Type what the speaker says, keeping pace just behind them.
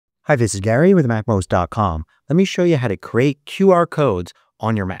Hi, this is Gary with MACMOST.com. Let me show you how to create QR codes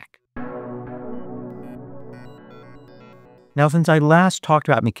on your Mac. Now, since I last talked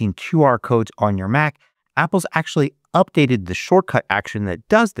about making QR codes on your Mac, Apple's actually updated the shortcut action that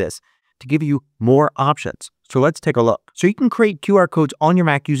does this to give you more options. So let's take a look. So you can create QR codes on your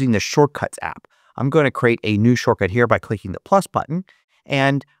Mac using the Shortcuts app. I'm going to create a new shortcut here by clicking the plus button,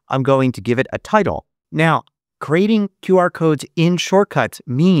 and I'm going to give it a title. Now, creating QR codes in Shortcuts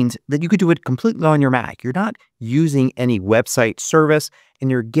means that you could do it completely on your Mac. You're not using any website service, and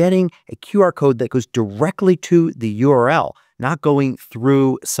you're getting a QR code that goes directly to the URL, not going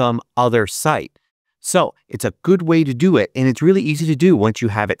through some other site. So it's a good way to do it, and it's really easy to do once you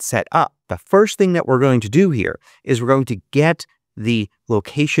have it set up. The first thing that we're going to do here is we're going to get the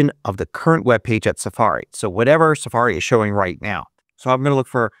location of the current web page at Safari. So whatever Safari is showing right now. So I'm going to look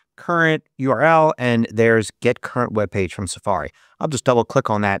for current URL, and there's get current web page from Safari. I'll just double click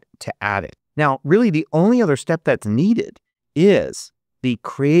on that to add it. Now, really the only other step that's needed is the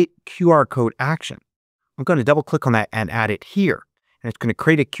create QR code action. I'm going to double click on that and add it here. And it's going to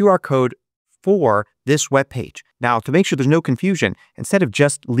create a QR code for this web page. Now, to make sure there's no confusion, instead of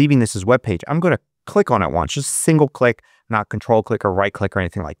just leaving this as web page, I'm going to click on it once, just single click, not control click or right click or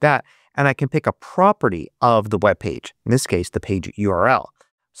anything like that. And I can pick a property of the web page, in this case, the page URL.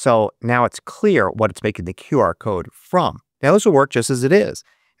 So now it's clear what it's making the QR code from. Now this will work just as it is.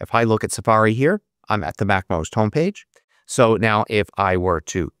 If I look at Safari here, I'm at the MACMOST homepage. So now if I were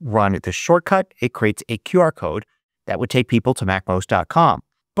to run this shortcut, it creates a QR code that would take people to MACMOST.com.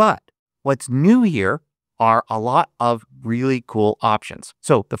 But what's new here are a lot of really cool options.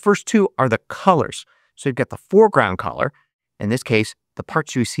 So the first two are the colors. So you've got the foreground color, in this case, the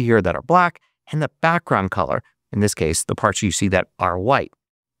parts you see here that are black, and the background color, in this case, the parts you see that are white.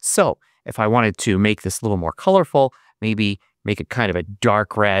 So if I wanted to make this a little more colorful, maybe make it kind of a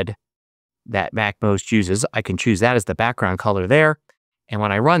dark red that MACMOST uses, I can choose that as the background color there. And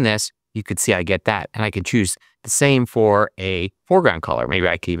when I run this, you could see I get that. And I can choose the same for a foreground color. Maybe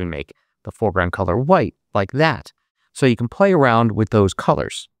I could even make the foreground color white like that. So you can play around with those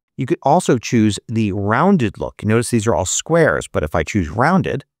colors. You could also choose the rounded look. Notice these are all squares, but if I choose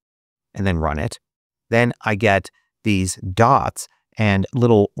rounded and then run it, then I get these dots and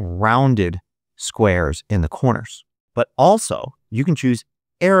little rounded squares in the corners. But also, you can choose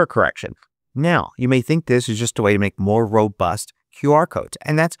error correction. Now, you may think this is just a way to make more robust QR codes,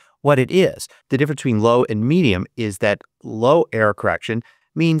 and that's what it is. The difference between low and medium is that low error correction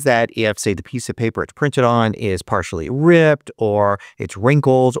means that if, say, the piece of paper it's printed on is partially ripped, or it's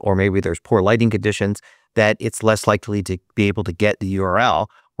wrinkled, or maybe there's poor lighting conditions, that it's less likely to be able to get the URL,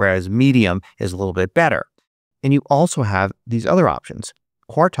 whereas medium is a little bit better. And you also have these other options,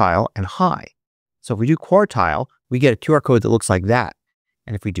 quartile and high. So if we do quartile, we get a QR code that looks like that.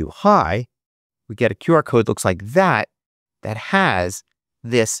 And if we do high, we get a QR code that looks like that, that has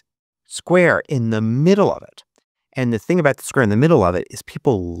this square in the middle of it. And the thing about the square in the middle of it is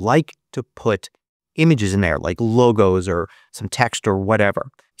people like to put images in there, like logos or some text or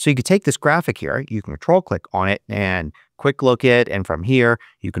whatever. So you could take this graphic here, you can control click on it and quick look it. And from here,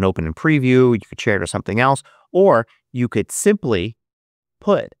 you can open in preview, you could share it or something else, or you could simply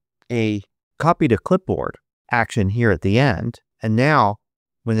put a copy to clipboard action here at the end. And now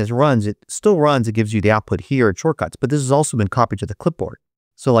when this runs, it still runs, it gives you the output here in Shortcuts, but this has also been copied to the clipboard.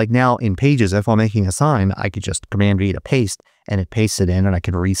 So like now in Pages, if I'm making a sign, I could just Command V to paste, and it pastes it in, and I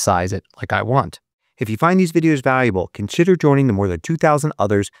can resize it like I want. If you find these videos valuable, consider joining the more than 2,000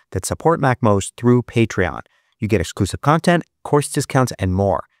 others that support MACMOST through Patreon. You get exclusive content, course discounts, and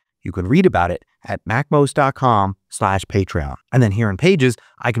more. You can read about it at MACMOST.com/Patreon. And then here in Pages,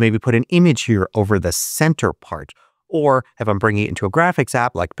 I can maybe put an image here over the center part. Or if I'm bringing it into a graphics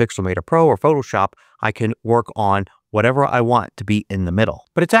app like Pixelmator Pro or Photoshop, I can work on whatever I want to be in the middle.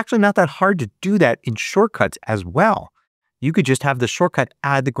 But it's actually not that hard to do that in Shortcuts as well. You could just have the shortcut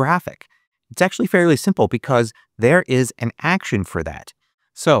add the graphic. It's actually fairly simple because there is an action for that.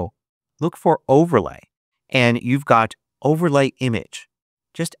 So look for overlay, and you've got overlay image.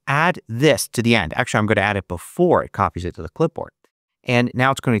 Just add this to the end. Actually, I'm going to add it before it copies it to the clipboard. And now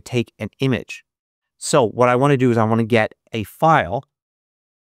it's going to take an image. So what I want to do is I want to get a file,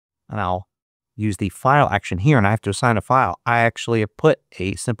 and I'll use the file action here, and I have to assign a file. I actually have put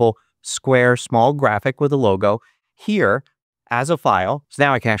a simple square small graphic with a logo here as a file. So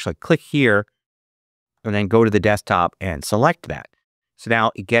now I can actually click here and then go to the desktop and select that. So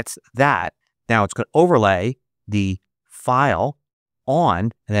now it gets that. Now it's going to overlay the file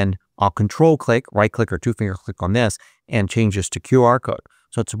on, and then I'll control click, right click, or two finger click on this and change this to QR code.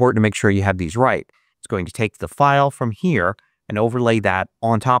 So it's important to make sure you have these right. It's going to take the file from here and overlay that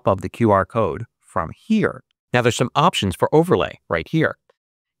on top of the QR code from here. Now there's some options for overlay right here.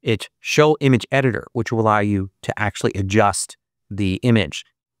 It's Show Image Editor, which will allow you to actually adjust the image.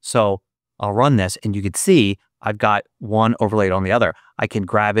 So I'll run this and you can see I've got one overlaid on the other. I can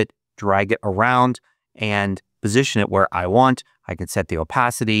grab it, drag it around, and position it where I want. I can set the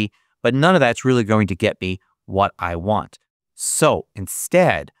opacity, but none of that's really going to get me what I want. So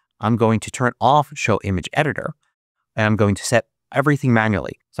instead, I'm going to turn off Show Image Editor, and I'm going to set everything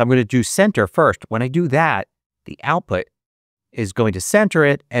manually. So I'm going to do center first. When I do that, the output is going to center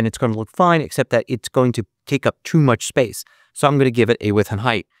it, and it's going to look fine, except that it's going to take up too much space. So I'm going to give it a width and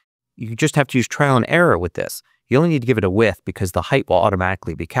height. You just have to use trial and error with this. You only need to give it a width because the height will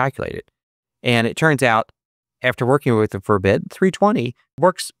automatically be calculated. And it turns out, after working with it for a bit, 320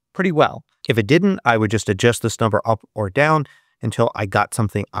 works pretty well. If it didn't, I would just adjust this number up or down until I got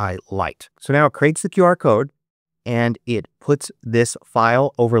something I liked. So now it creates the QR code and it puts this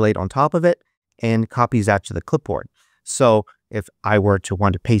file overlaid on top of it and copies that to the clipboard. So if I were to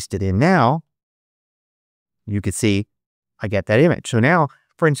want to paste it in now, you could see I get that image. So now,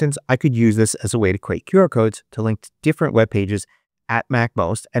 for instance, I could use this as a way to create QR codes to link to different web pages at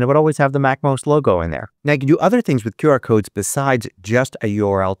MACMOST, and it would always have the MACMOST logo in there. Now you can do other things with QR codes besides just a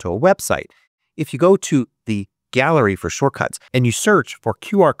URL to a website. If you go to the gallery for shortcuts and you search for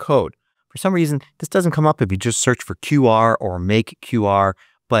QR code, for some reason, this doesn't come up if you just search for QR or make QR,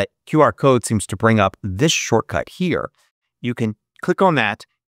 but QR code seems to bring up this shortcut here. You can click on that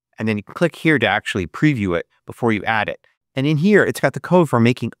and then you click here to actually preview it before you add it. And in here, it's got the code for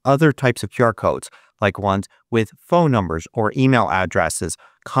making other types of QR codes, like ones with phone numbers or email addresses,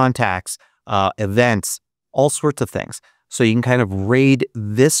 contacts, events, all sorts of things. So you can kind of raid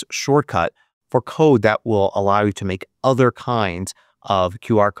this shortcut for code that will allow you to make other kinds of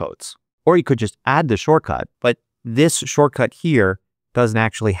QR codes. Or you could just add the shortcut, but this shortcut here doesn't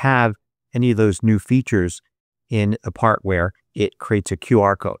actually have any of those new features in the part where it creates a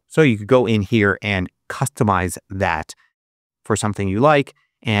QR code. So you could go in here and customize that for something you like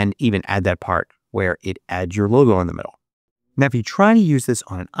and even add that part where it adds your logo in the middle. Now, if you try to use this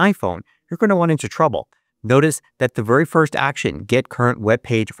on an iPhone, you're going to run into trouble. Notice that the very first action, get current web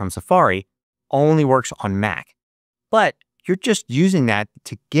page from Safari, only works on Mac. But you're just using that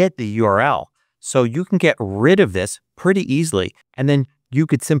to get the URL. So you can get rid of this pretty easily. And then you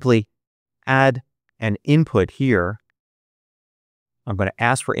could simply add an input here. I'm going to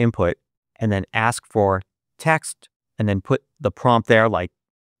ask for input and then ask for text and then put the prompt there, like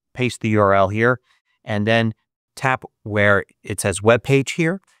paste the URL here, and then tap where it says web page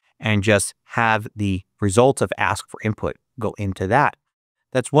here and just have the results of ask for input go into that.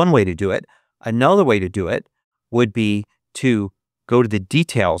 That's one way to do it. Another way to do it would be to go to the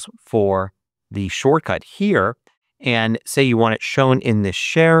details for the shortcut here and say you want it shown in the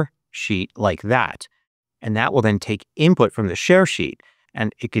share sheet like that. And that will then take input from the share sheet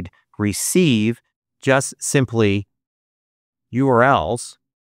and it could receive just simply URLs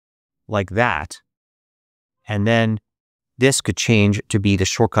like that. And then this could change to be the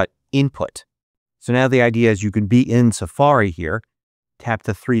shortcut input. So now the idea is you can be in Safari here, tap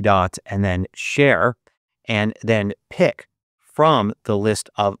the three dots and then share, and then pick from the list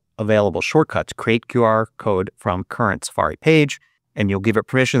of available shortcuts, create QR code from current Safari page, and you'll give it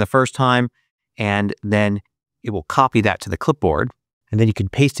permission the first time, and then it will copy that to the clipboard, and then you can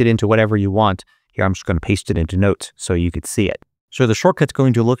paste it into whatever you want. Here, I'm just going to paste it into Notes so you could see it. So the shortcut's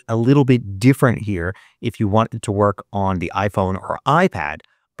going to look a little bit different here if you want it to work on the iPhone or iPad,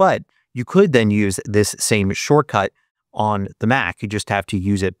 but you could then use this same shortcut on the Mac. You just have to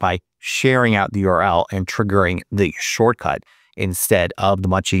use it by sharing out the URL and triggering the shortcut instead of the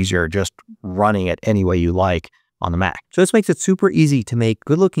much easier just running it any way you like on the Mac. So this makes it super easy to make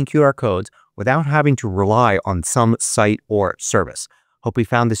good-looking QR codes without having to rely on some site or service. Hope you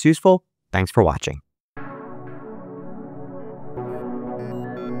found this useful. Thanks for watching.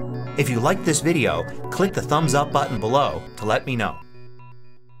 If you liked this video, click the thumbs up button below to let me know.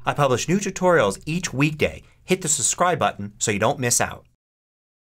 I publish new tutorials each weekday. Hit the subscribe button so you don't miss out.